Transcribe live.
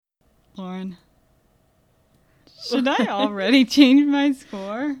Lauren, should I already change my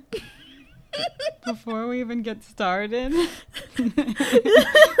score before we even get started?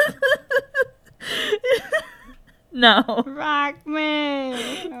 No. Rock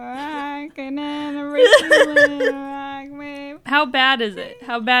me. Rockin' and a reeling, rock me. How bad is it?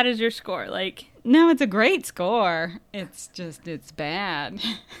 How bad is your score? Like, No, it's a great score. It's just, it's bad.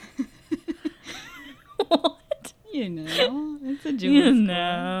 what? You know, it's a Jules You score.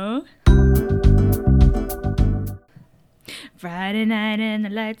 know. Friday night and the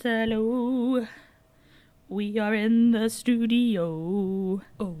lights are low. We are in the studio.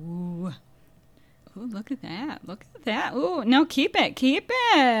 Oh. Oh, look at that. Look at that. Oh, no, keep it. Keep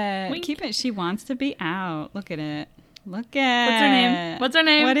it. Wink. Keep it. She wants to be out. Look at it. Look at What's her name? What's her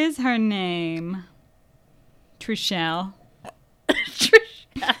name? What is her name? Trishelle.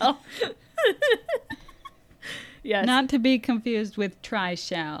 Trishelle. Yes. Not to be confused with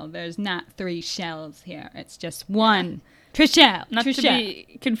Trishelle. There's not 3 shells here. It's just one. Trishelle. Not to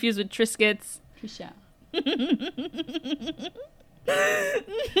be confused with Triscuits. Trishelle.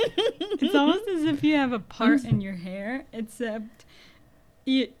 It's almost as if you have a part in your hair, except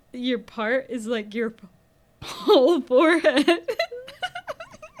your part is like your whole forehead.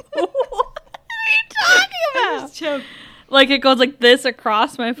 What are you talking I about? just choked. Like it goes like this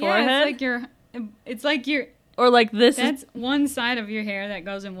across my forehead? Yeah, it's like your Or like this that's is... one side of your hair that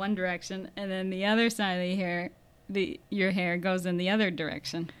goes in one direction, and then the other side of the hair, your hair goes in the other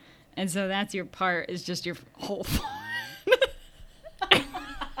direction. And so that's your part, is just your whole forehead. I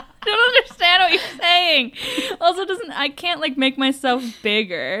don't understand what you're saying. Also, I can't like make myself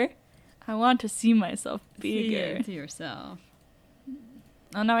bigger. I want to see myself See bigger. it to yourself.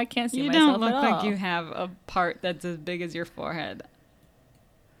 Oh no, I can't see You myself don't look at all. like you have a part that's as big as your forehead.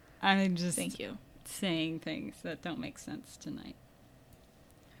 I'm just Thank you. saying things that don't make sense tonight.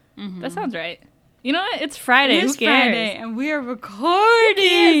 That sounds right. You know what? It's Friday. It Who is cares? Friday, and we are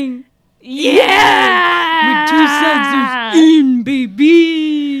recording. Yeah! With 2 senses in,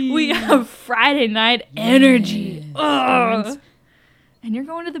 baby. We have Friday night energy. Yes. Ugh. And you're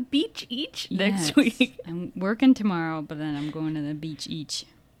going to the beach next Yes. week. I'm working tomorrow, but then I'm going to the beach each.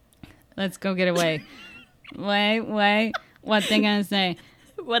 Let's go get away. Wait. What they gonna say?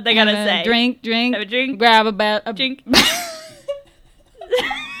 What they gotta Have a say? Drink. Have a drink. Grab a Drink.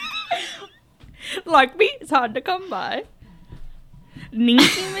 Like me, it's hard to come by. Nicki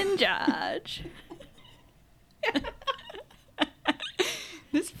Minaj.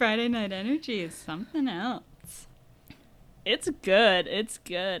 This Friday night energy is something else. It's good. It's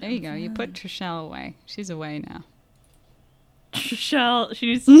good. There you go. You put Trishelle away. She's away now. Trishelle, she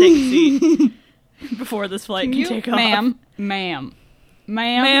needs to take a seat before this flight can take off. Ma'am.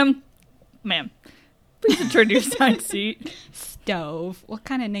 Ma'am. Please return to your assigned seat. Stove. What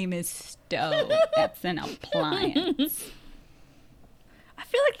kind of name is stove? That's an appliance. I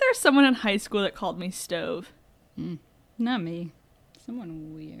feel like there's someone in high school that called me Stove. Not me.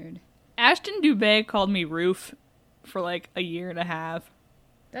 Someone weird. Ashton Dubé called me Roof for like a year and a half.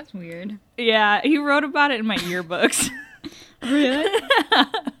 That's weird. Yeah, he wrote about it in my yearbooks. Really?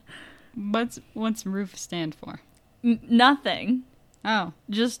 What's roof stand for? Nothing. Oh,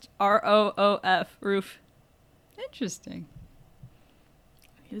 Just ROOF. Roof. interesting.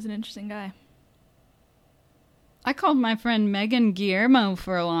 He was an interesting guy. I called my friend Megan Guillermo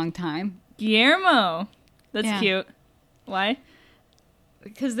for a long time. Guillermo. That's Yeah. cute. Why?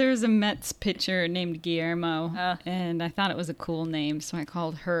 Because there's a Mets pitcher named Guillermo, Oh. and I thought it was a cool name, so I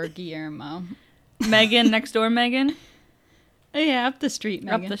called her Guillermo. Megan, next door Megan? Oh, yeah, up the street,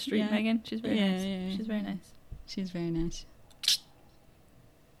 Megan. Up the street Yeah. Megan? She's very Yeah, nice. yeah, She's very nice. She's very nice.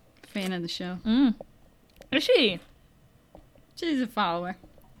 Fan of the show. Is she? She's a follower.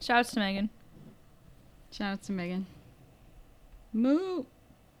 Shouts to Megan. Shout out to Megan. Moo.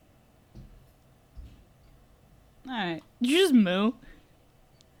 All right. Did you just moo?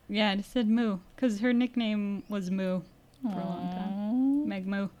 Yeah, I just said Moo, because her nickname was Moo for a long time. Meg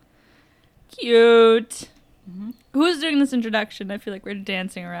Moo. Cute. Mhm. Who's doing this introduction? I feel like we're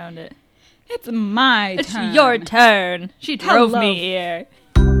dancing around it. It's my It's turn. your turn. She drove Hello. me here.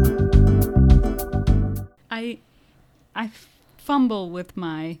 I fumble with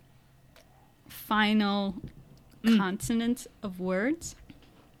my final consonants of words.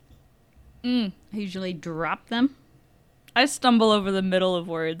 I usually drop them. I stumble over the middle of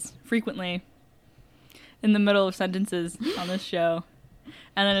words frequently in the middle of sentences on this show.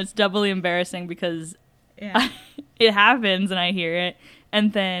 And then it's doubly embarrassing because it happens and I hear it.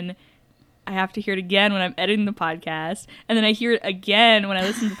 And then I have to hear it again when I'm editing the podcast. And then I hear it again when I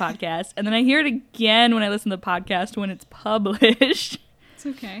listen to the podcast. And then I hear it again when I listen to the podcast when it's published. It's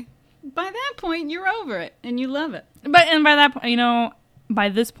okay. by that point, you're over it and you love it. But by that point, by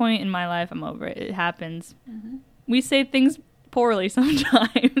this point in my life, I'm over it. It happens. Mm-hmm. We say things poorly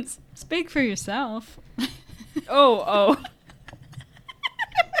sometimes. Speak for yourself. Oh.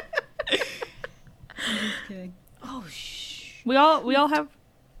 I'm just kidding. Oh, shh. We all have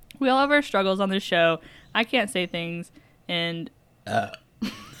our struggles on this show. I can't say things, and that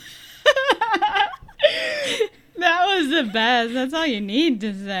was the best. That's all you need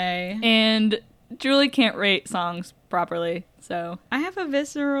to say. And Julie can't rate songs properly, so I have a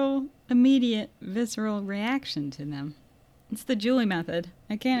immediate visceral reaction to them. It's the Julie method.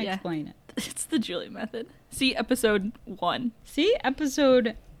 I can't explain it. It's the Julie method. See episode 1. See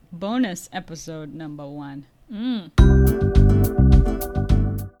bonus episode number 1.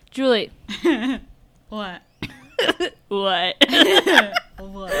 Julie. What? What? What?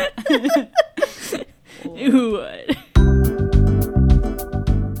 What?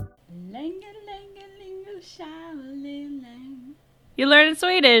 You learned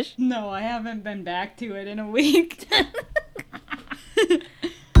Swedish. No, I haven't been back to it in a week.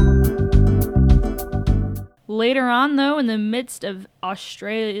 Later on, though, in the midst of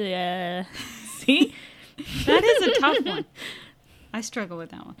Australia... See? That is a tough one. I struggle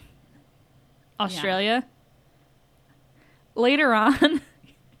with that one. Australia? Yeah. Later on...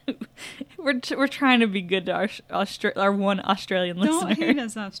 We're trying to be good to our one Australian listener. Don't hate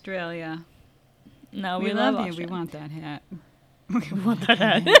us, Australia. No, we love you. Australia. We want that hat. We want that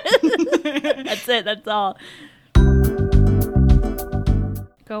hat. That's it. That's all.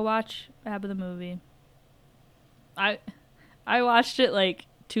 Go watch Abba the movie. I watched it like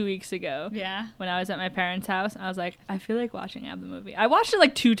 2 weeks ago. Yeah. When I was at my parents' house, I was like, I feel like watching Abba the movie. I watched it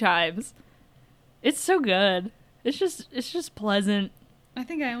like 2 times. It's so good. It's just pleasant. I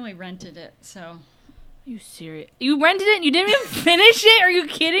think I only rented it, so. Are you serious? You rented it and you didn't even finish it? Are you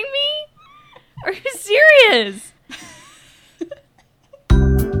kidding me? Are you serious?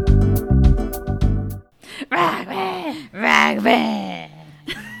 Rugby. Red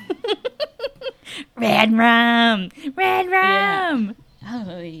rum. Yeah.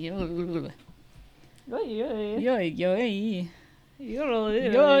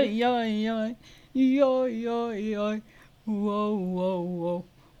 Whoa.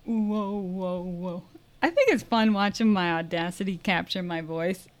 I think it's fun watching my Audacity capture my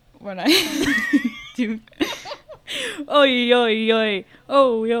voice when I do. Oh, yo.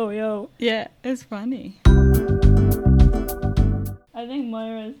 Yeah, it's funny. I think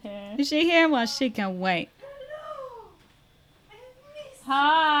Moira's here. Is she here? Well, she can wait. Hello. I missed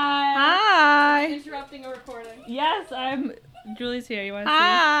Hi. Hi. interrupting a recording. Yes, Julie's here. You want to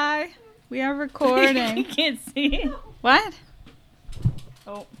Hi. We are see? recording. You can't see. What?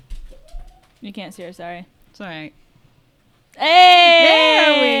 Oh. You can't see her, sorry. It's all right. Hey!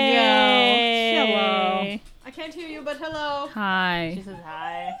 There we go. Hello. I can't hear you, but hello. Hi. She says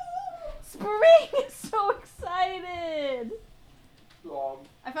hi. Spring is so excited.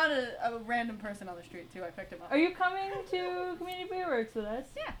 I found a random person on the street too. I picked him up. Are you coming to Community Beerworks with us?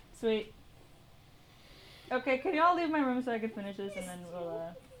 Yeah. Sweet. Okay, can you all leave my room so I can finish this and then we'll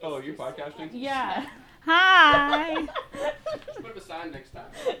Oh, you're podcasting? Yeah. Hi. Just put up a sign next time.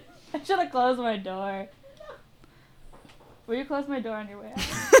 I should have closed my door. Will you close my door on your way out?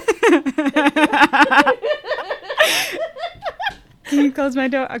 Can you close my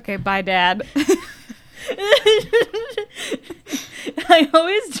door? Okay, bye, Dad. I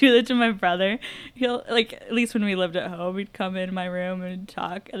always do that to my brother. He'll, like, at least when we lived at home, he'd come in my room and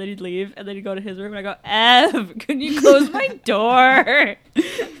talk, and then he'd leave, and then he'd go to his room, and I go, Ev, can you close my door?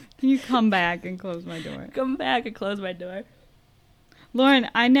 Can you come back and close my door? Come back and close my door. Lauren,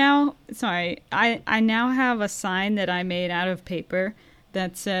 I now have a sign that I made out of paper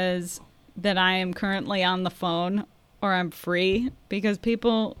that says that I am currently on the phone or I'm free, because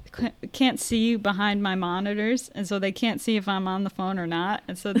people can't see behind my monitors, and so they can't see if I'm on the phone or not.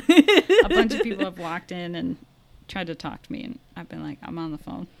 And so a bunch of people have walked in and tried to talk to me, and I've been like, I'm on the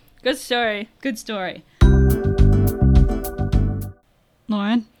phone. Good story. Good story.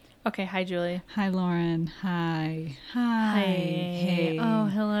 Lauren? Okay, hi, Julie. Hi, Lauren. Hi. Hi. Hey. Oh,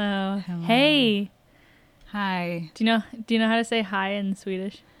 hello. Hello. Hey. Hi. Do you know how to say hi in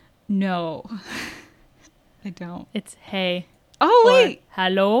Swedish? No. I don't. It's hey. Oh, Or wait.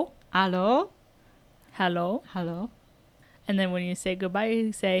 hello. Hello? Hello. Hello? And then when you say goodbye,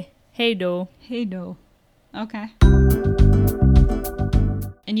 you say hey do. Hey, do. Okay.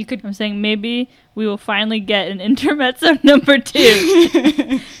 And you could... I'm saying maybe we will finally get an intermezzo number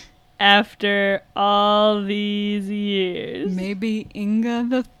 2. after all these years. Maybe Inga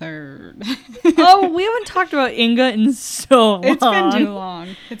the Third. Oh, we haven't talked about Inga in so long. It's been too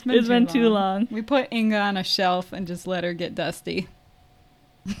long. It's been too long. We put Inga on a shelf and just let her get dusty.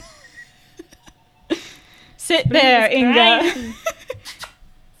 Sit there, Inga.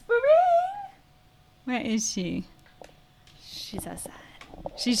 Where is she? She's outside.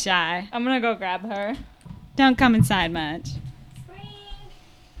 She's shy. I'm gonna go grab her. Don't come inside much. Spring.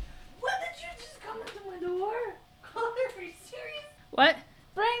 When did you just come into my door? Are you serious? What?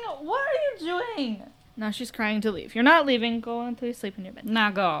 Spring, what are you doing? Now she's crying to leave. You're not leaving. Go until you sleep in your bed.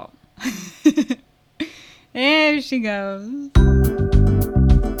 Now go. There she goes.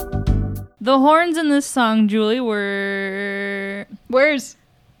 The horns in this song, Julie, were... Where's?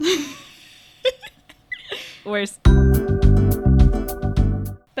 Where's?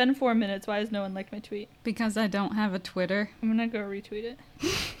 Been 4 minutes. Why has no one liked my tweet? Because I don't have a Twitter. I'm gonna go retweet it.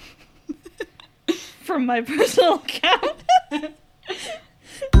 From my personal account.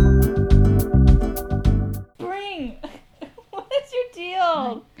 Spring! What is your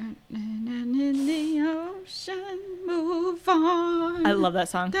deal? In the ocean, move on. I love that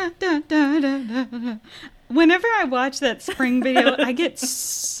song. Da, da, da, da, da, da. Whenever I watch that Spring video, I get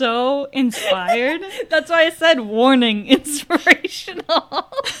so inspired. That's why I said warning, inspirational.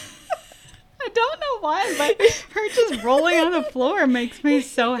 I don't know why, but her just rolling on the floor makes me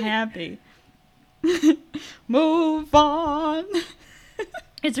so happy. Move on.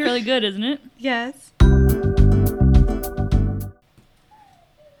 It's really good, isn't it? Yes.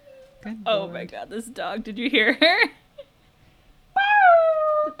 Good Oh Lord. my god, this dog. Did you hear her?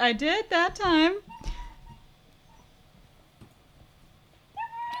 I did that time.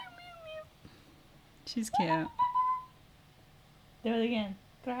 She's cute. Do it again.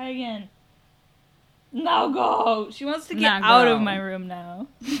 Try again. Now go! She wants to get Now out go. of my room now.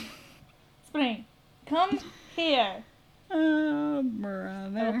 Spring, come here. Oh, I'll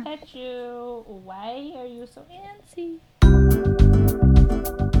brother. pet you. Why are you so antsy?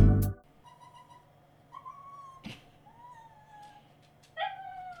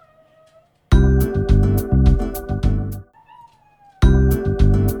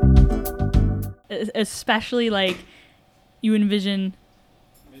 Especially like you envision.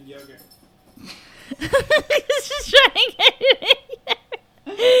 And yogurt. He's just trying to get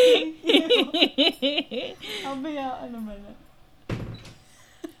it. I'll be out in a minute.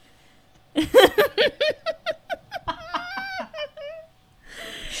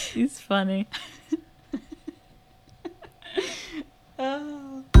 He's funny.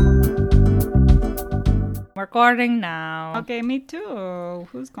 Oh. Recording now. Okay, me too.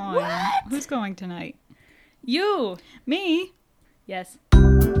 Who's going? What? Who's going tonight? You. Me. Yes.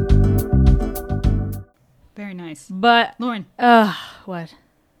 Very nice. But Lauren. what?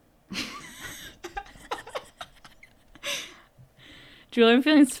 Julie, I'm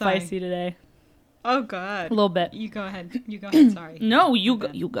feeling Sorry. spicy today. Oh God. A little bit. You go ahead. You go ahead. Sorry. No, you go.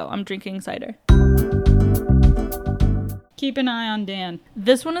 You go. I'm drinking cider. Keep an eye on Dan.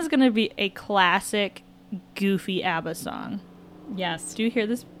 This one is gonna be a classic, goofy ABBA song. Yes, Do you hear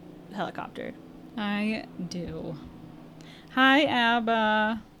this helicopter? I do. Hi,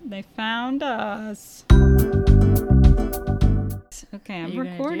 ABBA. They found us. Okay, Are I'm you gonna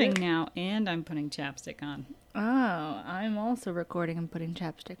do recording it? now, and I'm putting chapstick on. Oh, I'm also recording and putting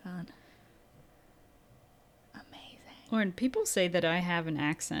chapstick on. Amazing. Lauren, people say that I have an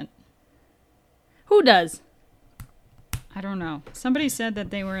accent. Who does? I don't know. Somebody said that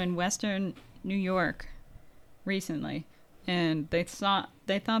they were in Western New York recently, and they thought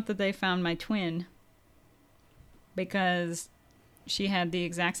that they found my twin because she had the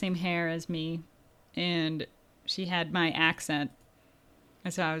exact same hair as me, and she had my accent.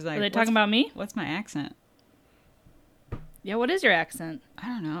 And so I was like, Are they talking about me? what's my accent? Yeah, what is your accent? I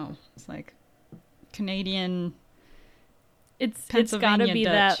don't know. It's like Canadian. It's gotta Pennsylvania be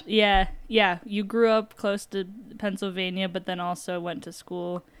Dutch. that. Yeah, yeah. You grew up close to Pennsylvania, but then also went to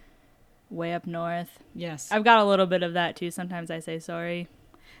school way up north. Yes. I've got a little bit of that too. Sometimes I say sorry.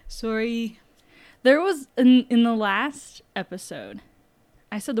 Sorry. There was in the last episode,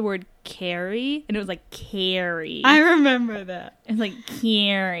 I said the word carry, and it was like carry. I remember that. It's like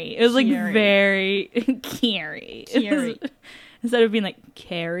carry. It was like Carry. very carry. Carry. Instead of being like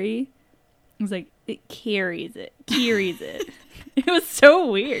carry, it was like it carries it. Carries it. It was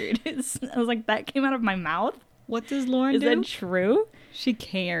so weird. I was like, that came out of my mouth? What does Lauren Is do? that true? She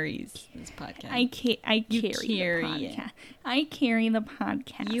carries this podcast. I You carry carry the it. podcast. I carry the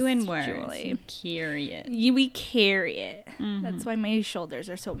podcast. You and words. Julie. You carry it. We carry it. Mhm. That's why my shoulders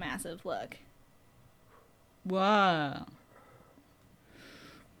are so massive. Look. Whoa.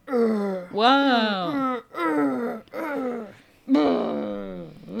 Whoa.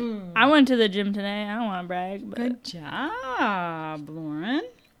 I went to the gym today. I don't want to brag, but Good job, Lauren.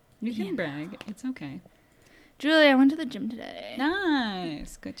 You can brag. It's okay. Julie, I went to the gym today.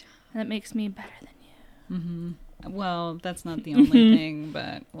 Nice. Good job. That makes me better than you. Mm-hmm. Well, that's not the only thing,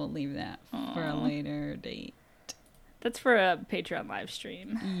 but we'll leave that for a Aw. later date. That's for a Patreon live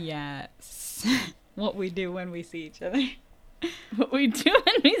stream. Yes. What we do when we see each other. What we do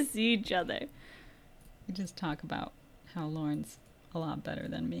when we see each other. We just talk about how Lauren's a lot better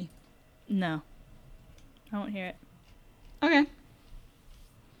than me. No. I won't hear it. Okay.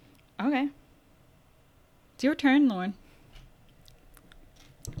 Okay. It's your turn, Lauren.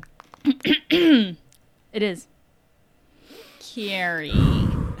 It is. Carrie.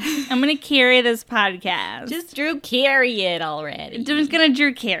 I'm going to carry this podcast. Just Drew carry it already. I'm just going to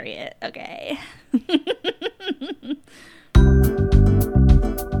Drew carry it. Okay.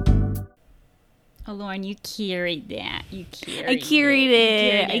 Oh, Lauren, you carried that. You carried I carried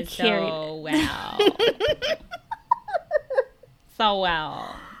it. You I carried so well. So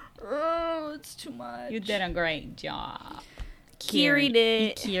well. Oh, it's too much. You did a great job. Carried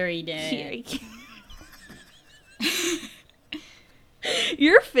it. You carried it.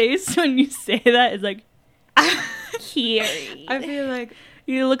 Your face when you say that is like, carried. I feel like,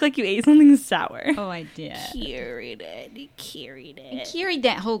 You look like you ate something sour. oh, I did. Carried it. You carried I it. carried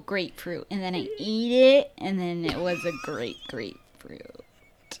that whole grapefruit, and then I ate it, and then it was a great grapefruit.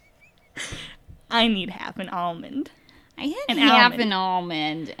 I need half an almond. I had An half almond. an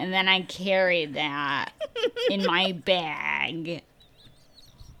almond, and then I carried that in my bag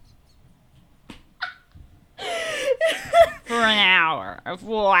for an hour, a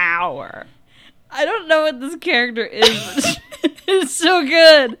full hour. I don't know what this character is, but it's so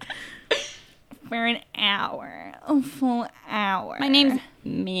good. For an hour. A full hour. My name's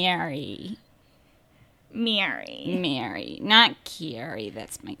Mary. Mary. Mary, not Carrie.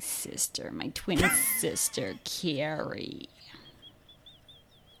 That's my sister, my twin sister, Carrie.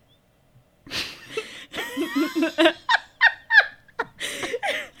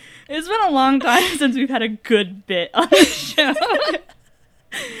 It's been a long time since we've had a good bit on the show.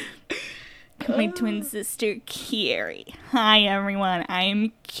 My twin sister, Carrie. Hi, everyone.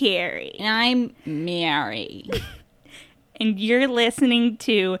 I'm Carrie. And I'm Mary. And you're listening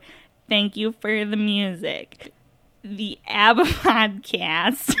to Thank You for the Music, the ABBA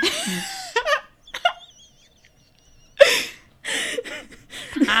podcast.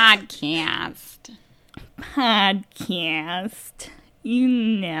 Podcast you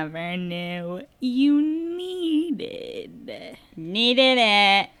never knew you needed. Needed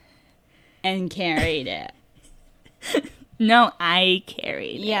it and carried it. No, I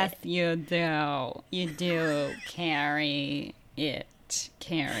carried Yes, it. you do. You do carry it.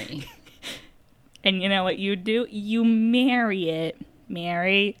 Carry. And you know what you do? You marry it.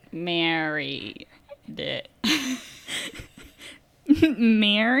 Mary. Married it.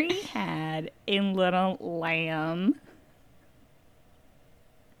 Mary had a little lamb.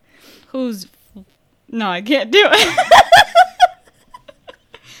 Who's... No, I can't do it.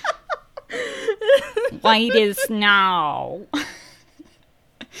 White as snow.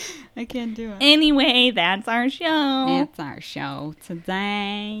 I can't do it. Anyway, that's our show. That's our show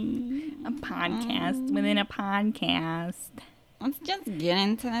today. A podcast within a podcast. Let's just get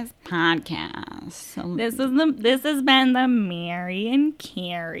into this podcast. So, This has been the Mary and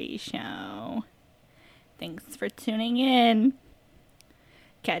Carrie show. Thanks for tuning in.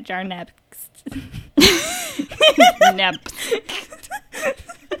 Catch our next. Next.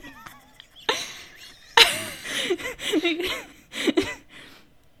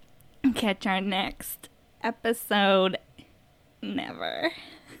 Catch our next episode. Never.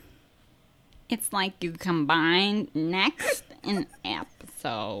 It's like you combine next and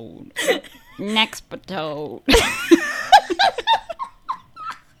episode. Next episode.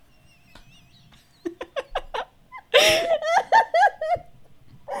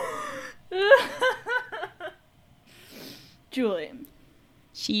 Julie.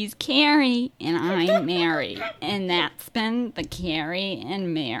 She's Carrie and I'm Mary. And that's been the Carrie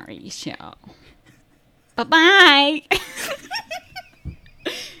and Mary show. Bye-bye.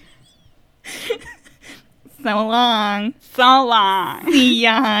 So long. So long. See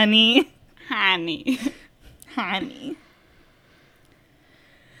ya, honey. Honey. Honey.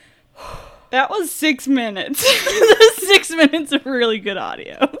 That was 6 minutes. 6 minutes of really good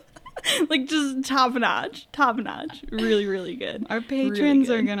audio. Like, just top notch. Top notch. Really, really good. Our patrons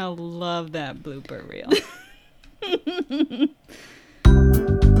Really are good. going to love that blooper reel.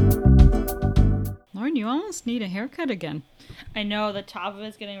 Lauren, you you almost need a haircut again. I know, the top of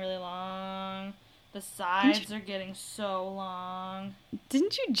it's getting really long. The sides are getting so long.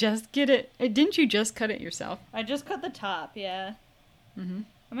 Didn't you just get it? Didn't you just cut it yourself? I just cut the top, yeah. Mm-hmm.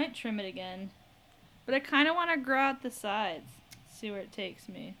 I might trim it again. But I kind of want to grow out the sides. See where it takes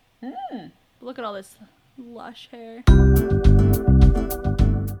me. Look at all this lush hair.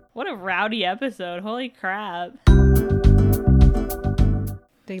 What a rowdy episode. Holy crap.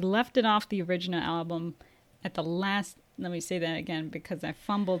 They left it off the original album at the last. Let me say that again because I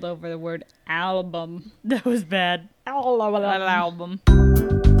fumbled over the word album. That was bad. Album.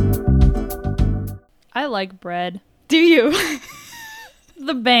 I like bread. Do you?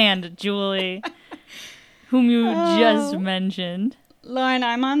 The band, Julie, whom you just mentioned. Lauren,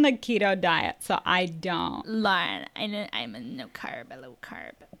 I'm on the keto diet, so I don't. Lauren, I'm a no carb, a low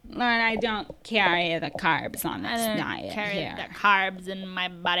carb. Lauren, I don't carry the carbs on this diet carry here. the carbs in my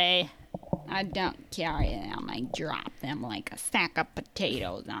body. I don't carry them. I drop them like a sack of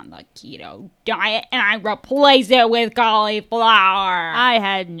potatoes on the keto diet, and I replace it with cauliflower. I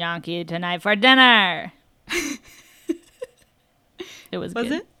had gnocchi tonight for dinner. It was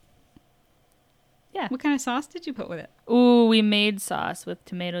good. it? Yeah. What kind of sauce did you put with it? Ooh, we made sauce with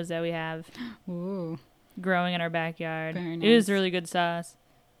tomatoes that we have Ooh. growing in our backyard. Very It was nice. really good sauce.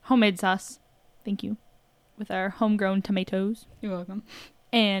 Homemade sauce. Thank you. With our homegrown tomatoes. You're welcome.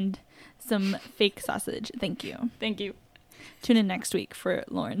 And some fake sausage. Thank you. Thank you. Tune in next week for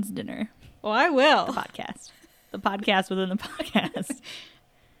Lauren's dinner Well, I will. podcast. The podcast within the podcast.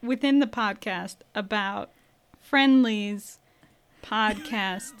 Within the podcast about Friendly's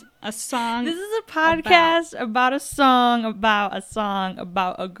podcast, a song. This is a podcast about a song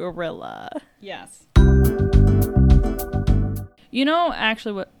about a gorilla. Yes. You know,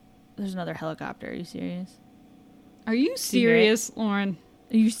 actually, what? There's another helicopter. Are you serious? Are you serious, Lauren?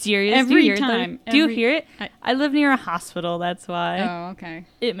 Are you serious? Every Do you hear time. Do you Every- hear it? I- I live near a hospital. That's why. Oh, okay.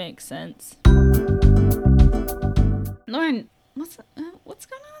 It makes sense. Lauren, what's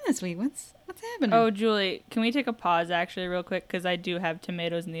going on this week? What's happening? Oh, Julie, can we take a pause actually real quick? Because I do have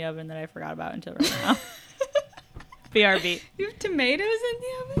tomatoes in the oven that I forgot about until right now. BRB. You have tomatoes in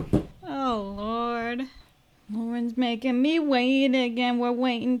the oven? Oh, Lord. Lauren's making me wait again. We're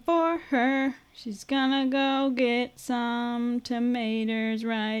waiting for her. She's gonna go get some tomatoes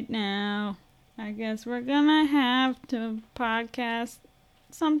right now. I guess we're gonna have to podcast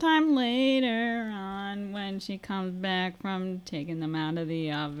sometime later on when she comes back from taking them out of the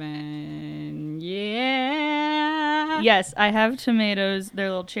oven. Yeah. Yes, I have tomatoes. They're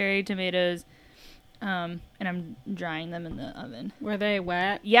little cherry tomatoes. And I'm drying them in the oven. Were they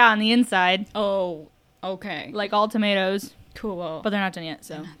wet? Yeah, on the inside. Oh, okay. Like all tomatoes. Cool. But they're not done yet,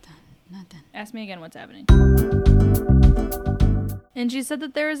 so. Not done. Not done. Ask me again what's happening. And she said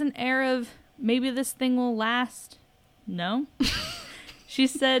that there is an air of maybe this thing will last. No? She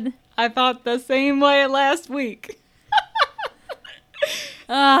said, I thought the same way last week.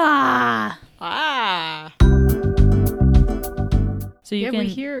 ah. So you Yeah, can we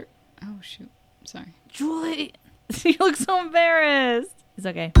hear. Oh shoot! Sorry. Julie, you look so embarrassed. It's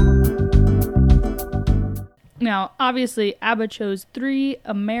okay. Now, obviously, ABBA chose three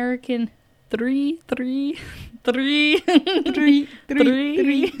American three.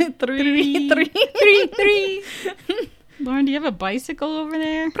 Lauren, do you have a bicycle over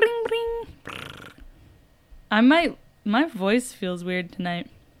there? Bring, bring. My voice feels weird tonight.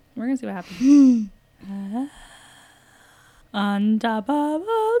 We're gonna see what happens. On top of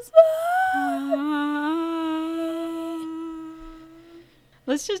us.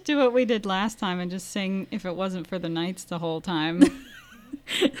 Let's just do what we did last time and just sing "If It Wasn't for the Nights" the whole time.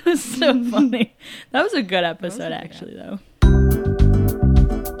 It was so funny. That was a good a episode, good actually, though.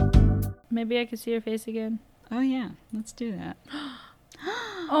 Maybe I could see your face again. Oh yeah, let's do that.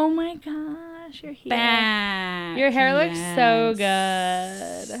 Oh my gosh, your hair. Back. Your hair looks so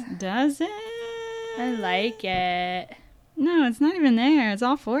Yes. good. Does it? I like it. No, it's not even there. It's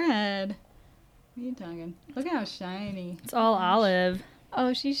all forehead. What are you talking? Look how shiny. It's all olive.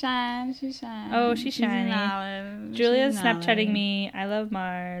 Oh, she shines. She shines. Oh, she's shiny. an olive. Julia's She's an Snapchatting olive. me. I love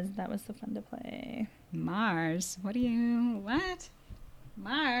Mars. That was so fun to play. Mars. What?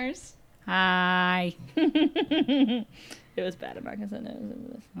 Mars. Hi. It was bad. I'm not gonna say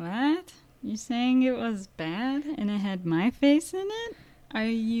no. What? You saying it was bad and it had my face in it? Are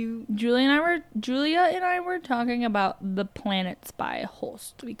you? Julia and I were talking about The Planets by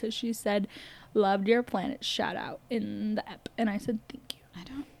Holst because she said, "Loved your planet." Shout out in the app, and I said, "Thank you." I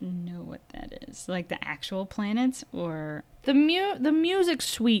don't know what that is. Like the actual planets or? The music's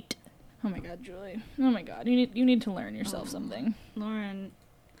sweet. Oh my god, Julie. Oh my god, you need to learn yourself something. Lauren,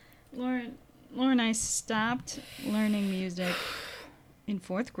 Lauren, I stopped learning music in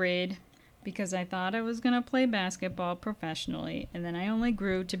 4th grade because I thought I was going to play basketball professionally, and then I only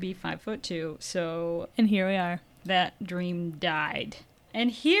grew to be 5'2", so And here we are. that dream died. And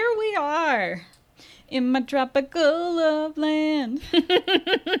here we are in my tropical love land.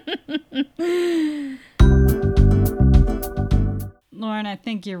 Lauren, I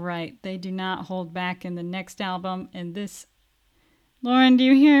think you're right. They do not hold back in the next album. And this... Lauren, do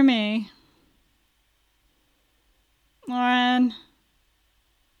you hear me? Lauren?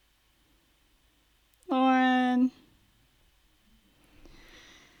 Lauren?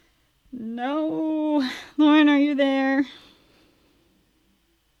 No. Lauren, are you there?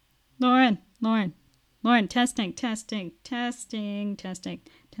 Lauren, Lauren, Lauren, testing.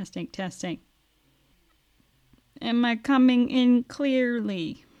 Am I coming in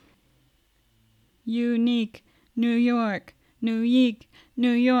clearly? Unique, New York, New York,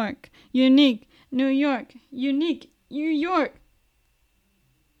 unique, New York, unique, New York.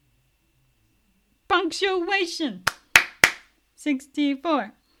 Punctuation.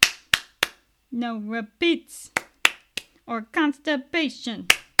 64. No repeats or constipation.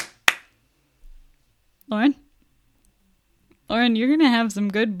 Lauren? Lauren, you're gonna have some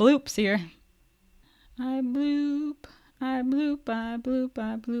good bloops here. I bloop, I bloop, I bloop,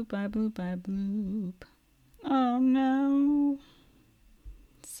 I bloop, I bloop, I bloop. Oh no.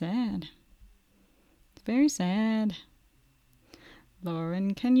 Sad. It's very sad.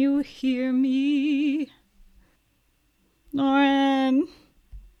 Lauren, can you hear me? Lauren.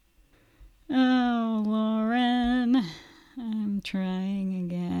 Oh, Lauren. I'm trying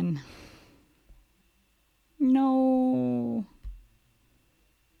again. No.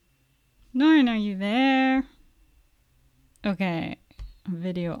 Lauren, are you there? Okay.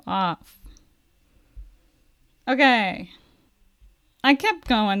 Video off. Okay. I kept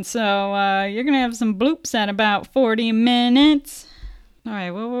going, so you're gonna have some bloops at about 40 minutes.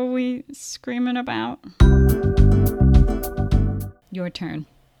 Alright, what were we screaming about? Your turn.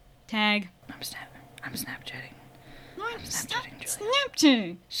 Tag. I'm Snapchatting. Lauren, stop Snapchatting, Julia.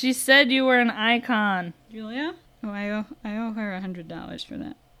 Snapchatting. She said you were an icon. Julia? Oh, I owe her $100 for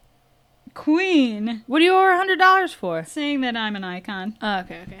that. Queen. What do you owe her $100 for? Saying that I'm an icon. Oh,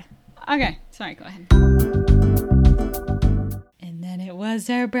 okay. Okay, sorry, go ahead. And then it was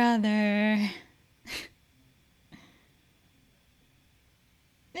her brother.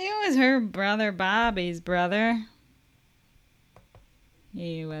 It was her brother Bobby's brother.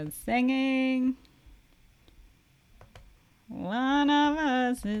 He was singing. One of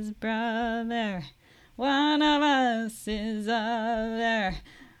us is brother. One of us is other.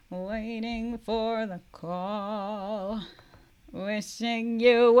 Waiting for the call. Wishing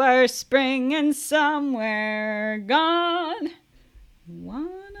you were spring and somewhere gone. One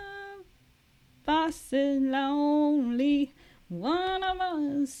of us is lonely. One of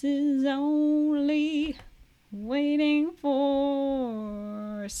us is only waiting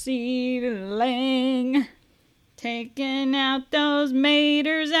for seedling. Taking those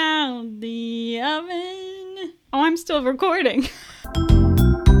maters out the oven. Oh, I'm still recording.